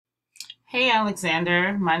Hey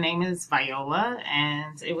Alexander, my name is Viola,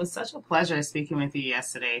 and it was such a pleasure speaking with you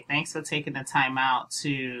yesterday. Thanks for taking the time out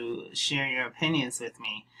to share your opinions with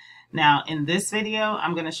me. Now, in this video,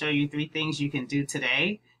 I'm going to show you three things you can do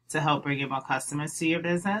today to help bring in more customers to your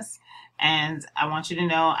business. And I want you to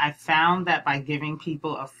know I found that by giving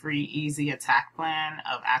people a free, easy attack plan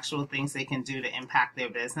of actual things they can do to impact their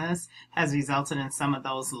business has resulted in some of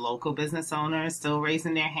those local business owners still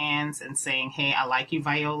raising their hands and saying, hey, I like you,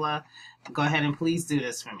 Viola. Go ahead and please do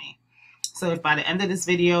this for me. So if by the end of this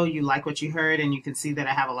video you like what you heard and you can see that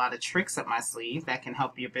I have a lot of tricks up my sleeve that can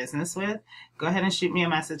help your business with, go ahead and shoot me a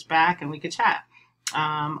message back and we could chat.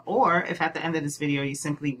 Or if at the end of this video you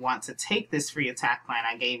simply want to take this free attack plan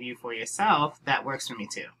I gave you for yourself, that works for me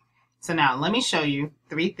too. So now let me show you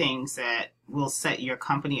three things that will set your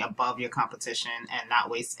company above your competition and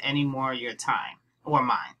not waste any more of your time or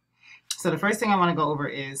mine. So the first thing I want to go over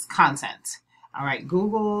is content. All right,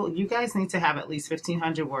 Google, you guys need to have at least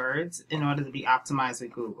 1,500 words in order to be optimized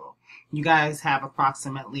with Google. You guys have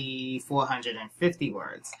approximately 450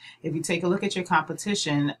 words. If you take a look at your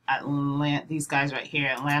competition, these guys right here,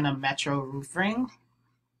 Atlanta Metro Roofing,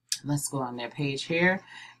 let's go on their page here.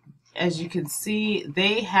 As you can see,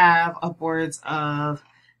 they have upwards of,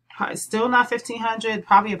 still not 1,500,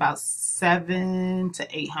 probably about 700 to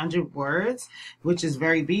 800 words, which is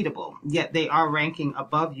very beatable. Yet they are ranking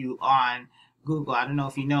above you on Google. I don't know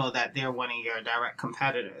if you know that they're one of your direct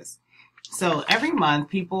competitors. So every month,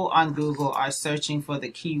 people on Google are searching for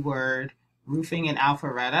the keyword roofing in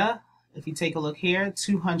alpharetta. If you take a look here,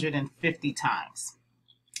 250 times.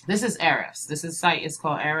 This is Ahrefs. This site is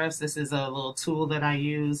called Ahrefs. This is a little tool that I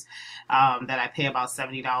use that I pay about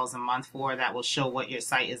 $70 a month for that will show what your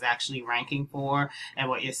site is actually ranking for and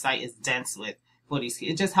what your site is dense with.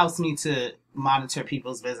 It just helps me to monitor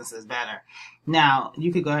people's businesses better. Now,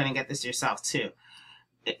 you could go ahead and get this yourself too.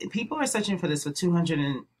 People are searching for this for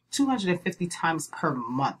 250 times per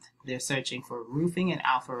month. They're searching for roofing in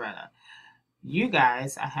alpharetta. You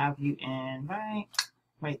guys, I have you in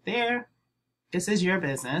right there. This is your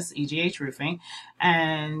business, EGH Roofing,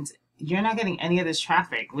 and you're not getting any of this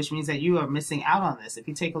traffic, which means that you are missing out on this. If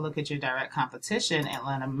you take a look at your direct competition,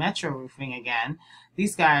 Atlanta Metro Roofing again,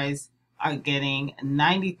 these guys are getting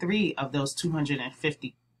 93 of those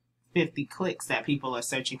 250 clicks that people are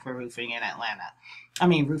searching for roofing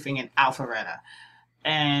in roofing in alpharetta.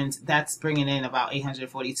 And that's bringing in about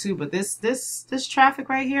 842. But this traffic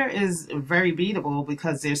right here is very beatable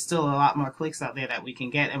because there's still a lot more clicks out there that we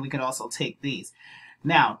can get, and we can also take these.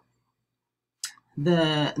 Now,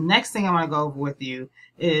 the next thing I want to go over with you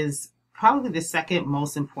is probably the second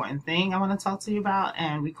most important thing I want to talk to you about,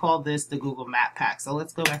 and we call this the Google Map Pack. So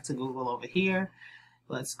let's go back to Google over here.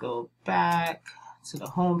 Let's go back to the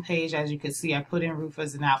home page. As you can see, I put in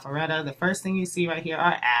roofers in alpharetta. The first thing you see right here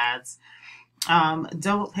are ads.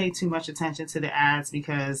 Don't pay too much attention to the ads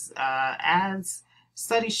because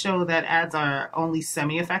studies show that ads are only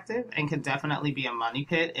semi-effective and can definitely be a money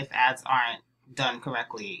pit if ads aren't done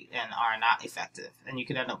correctly and are not effective, and you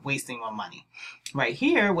could end up wasting more money. Right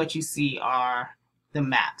here, what you see are the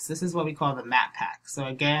maps. This is what we call the map pack. So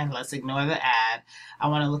again, let's ignore the ad. I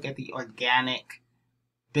want to look at the organic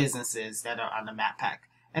businesses that are on the map pack.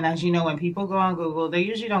 And as you know, when people go on Google, they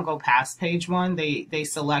usually don't go past page one. They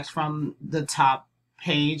select from the top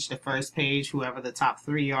page, the first page, whoever the top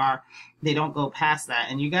three are. They don't go past that.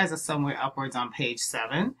 And you guys are somewhere upwards on page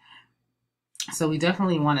 7. So we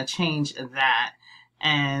definitely want to change that.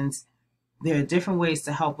 And there are different ways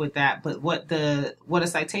to help with that. But what a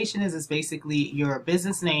citation is basically your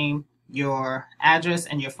business name, your address,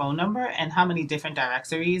 and your phone number, and how many different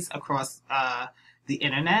directories across the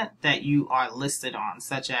internet that you are listed on,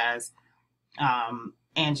 such as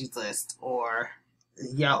Angie's List or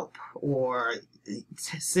Yelp or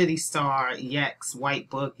City Star, Yext, White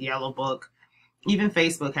Book, Yellow Book. Even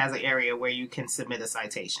Facebook has an area where you can submit a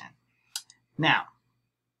citation. Now,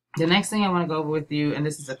 the next thing I want to go over with you, and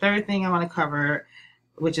this is the third thing I want to cover,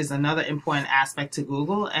 which is another important aspect to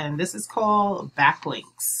Google, and this is called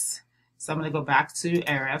backlinks. So I'm going to go back to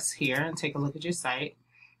Ahrefs here and take a look at your site.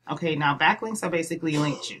 Okay, now backlinks are basically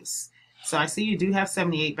link juice. So I see you do have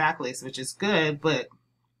 78 backlinks, which is good, but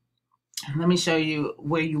let me show you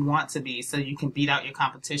where you want to be so you can beat out your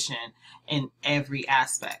competition in every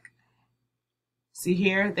aspect. See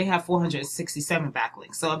here, they have 467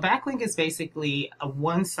 backlinks. So a backlink is basically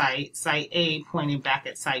one site, site A pointing back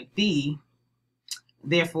at site B.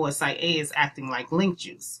 Therefore, site A is acting like link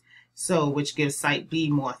juice. So, which gives site B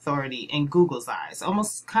more authority in Google's eyes,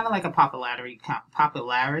 almost kind of like a popularity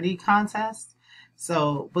contest.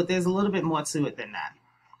 So, but there's a little bit more to it than that.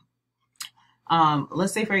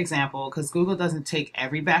 Let's say, for example, because Google doesn't take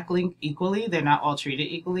every backlink equally, they're not all treated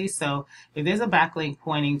equally. So if there's a backlink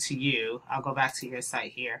pointing to you, I'll go back to your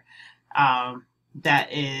site here, that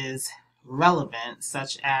is relevant,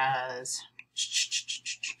 such as,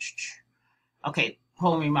 okay,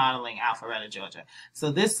 home remodeling, Alpharetta, Georgia.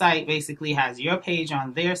 So this site basically has your page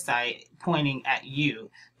on their site pointing at you.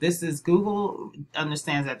 This is, Google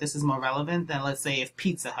understands that this is more relevant than, let's say, if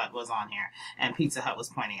Pizza Hut was on here and Pizza Hut was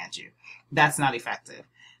pointing at you. That's not effective.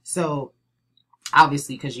 So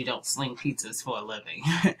obviously, because you don't sling pizzas for a living.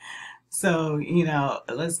 So, you know,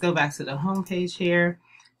 let's go back to the home page here.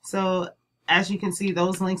 So as you can see,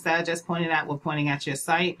 those links that I just pointed at were pointing at your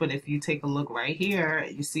site. But if you take a look right here,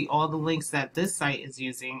 you see all the links that this site is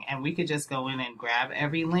using. And we could just go in and grab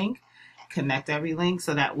every link, connect every link,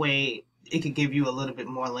 so that way it could give you a little bit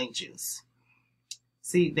more link juice.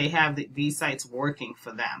 See, they have these sites working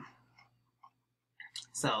for them.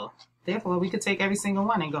 So therefore, we could take every single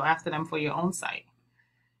one and go after them for your own site.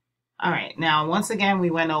 All right, now, once again, we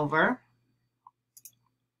went over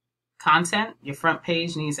content. Your front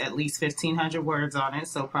page needs at least 1,500 words on it,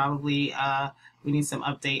 so probably we need some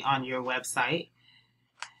update on your website.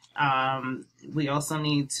 We also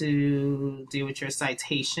need to deal with your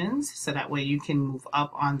citations, so that way you can move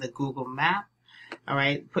up on the Google map. All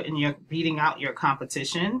right, beating out your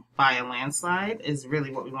competition by a landslide is really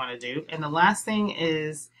what we want to do. And the last thing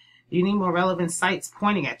is, you need more relevant sites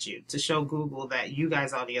pointing at you to show Google that you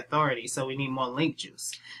guys are the authority. So we need more link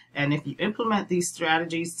juice. And if you implement these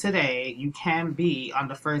strategies today, you can be on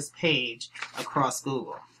the first page across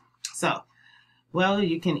Google. So, well,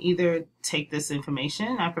 you can either take this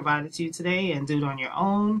information I provided to you today and do it on your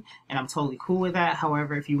own, and I'm totally cool with that.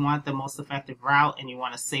 However, if you want the most effective route and you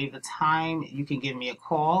want to save the time, you can give me a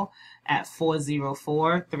call at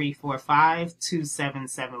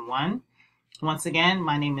 404-345-2771. Once again,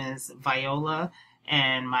 my name is Viola,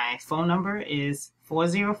 and my phone number is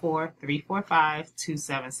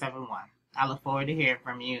 404-345-2771. I look forward to hearing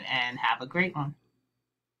from you, and have a great one.